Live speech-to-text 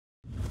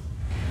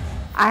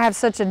I have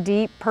such a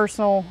deep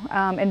personal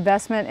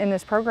investment in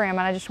this program,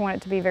 and I just want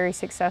it to be very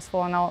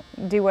successful, and I'll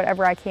do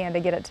whatever I can to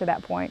get it to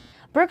that point.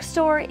 Brooke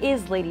Storr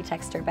is Lady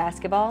Texter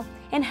basketball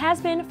and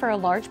has been for a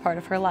large part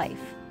of her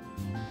life.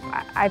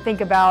 I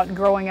think about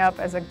growing up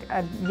as a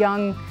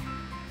young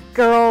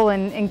girl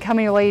and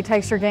coming to Lady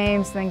Texter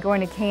games, then going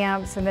to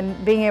camps, and then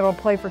being able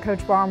to play for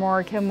Coach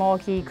Barmore, Kim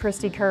Mulkey,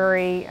 Christy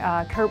Curry,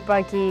 Kurt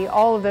Buckey,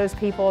 all of those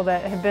people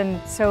that have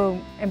been so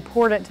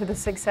important to the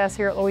success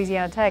here at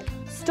Louisiana Tech.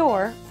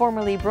 Storr,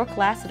 formerly Brooke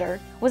Lassiter,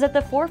 was at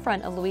the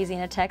forefront of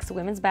Louisiana Tech's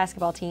women's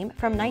basketball team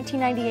from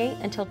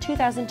 1998 until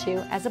 2002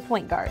 as a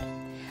point guard.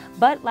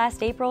 But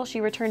last April, she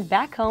returned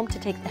back home to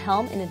take the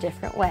helm in a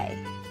different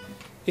way.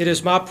 It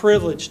is my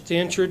privilege to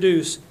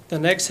introduce the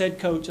next head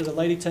coach of the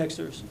Lady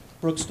Texters,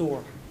 Brooke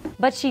Storr.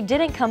 But she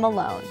didn't come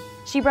alone.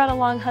 She brought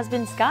along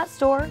husband Scott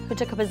Storr, who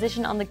took a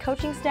position on the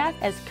coaching staff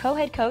as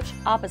co-head coach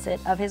opposite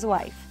of his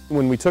wife.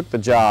 When we took the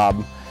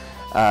job,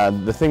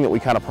 the thing that we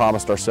kind of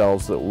promised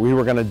ourselves that we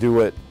were going to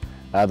do it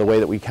the way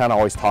that we kind of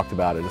always talked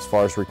about it, as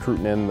far as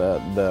recruiting in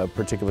the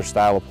particular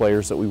style of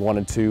players that we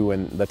wanted to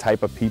and the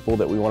type of people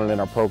that we wanted in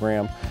our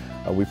program.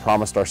 We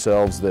promised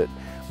ourselves that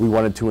we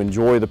wanted to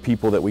enjoy the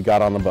people that we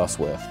got on the bus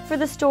with. For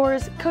the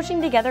Storrs,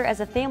 coaching together as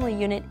a family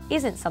unit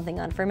isn't something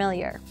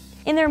unfamiliar.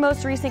 In their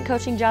most recent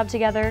coaching job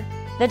together,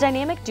 the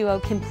dynamic duo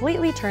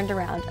completely turned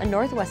around a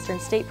Northwestern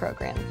State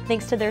program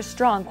thanks to their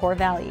strong core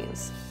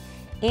values.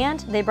 And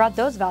they brought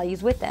those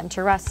values with them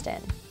to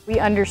Ruston. We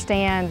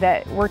understand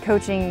that we're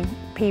coaching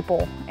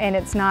people, and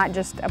it's not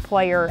just a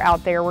player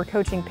out there. We're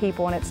coaching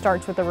people, and it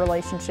starts with the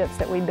relationships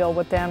that we build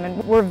with them.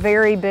 And we're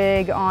very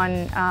big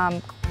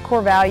on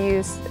core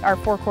values. Our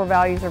 4 core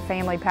values are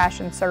family,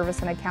 passion, service,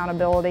 and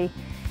accountability.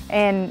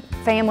 And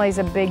family is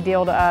a big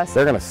deal to us.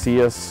 They're going to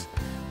see us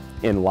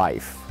in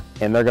life,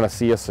 and they're going to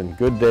see us in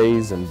good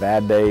days and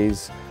bad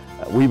days.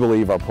 We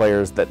believe our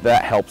players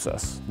that helps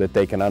us, that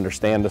they can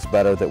understand us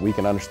better, that we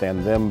can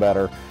understand them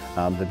better,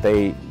 that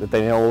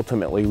they know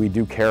ultimately we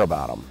do care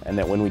about them, and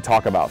that when we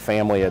talk about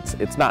family,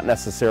 it's not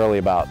necessarily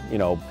about, you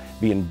know,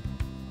 being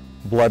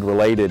blood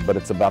related, but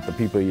it's about the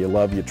people you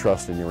love, you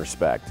trust, and you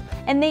respect.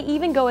 And they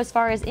even go as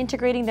far as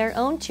integrating their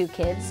own 2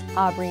 kids,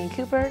 Aubrey and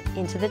Cooper,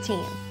 into the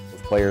team.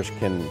 Players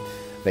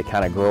they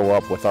kind of grow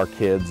up with our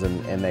kids,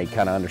 and they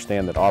kind of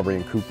understand that Aubrey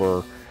and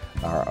Cooper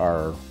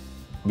are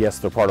yes,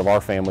 they're part of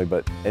our family,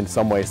 but in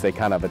some ways they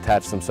kind of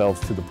attach themselves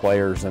to the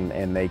players,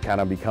 and they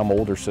kind of become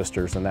older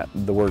sisters, and that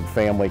the word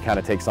family kind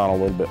of takes on a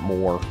little bit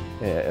more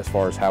as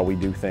far as how we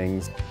do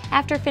things.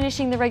 After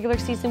finishing the regular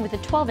season with a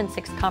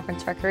 12-6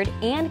 conference record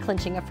and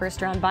clinching a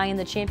first-round bye in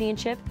the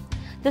championship,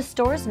 the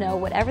Storrs know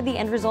whatever the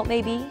end result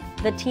may be,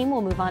 the team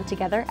will move on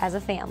together as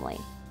a family.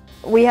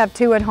 We have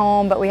 2 at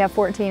home, but we have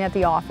 14 at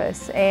the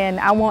office,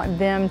 and I want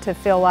them to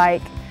feel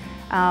like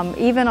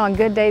even on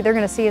good day, they're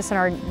going to see us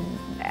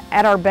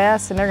at our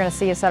best, and they're going to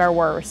see us at our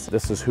worst.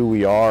 This is who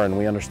we are, and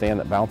we understand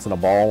that bouncing a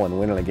ball and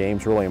winning a game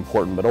is really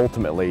important, but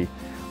ultimately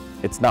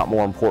it's not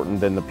more important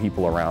than the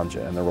people around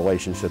you and the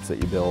relationships that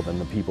you build and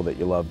the people that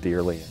you love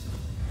dearly.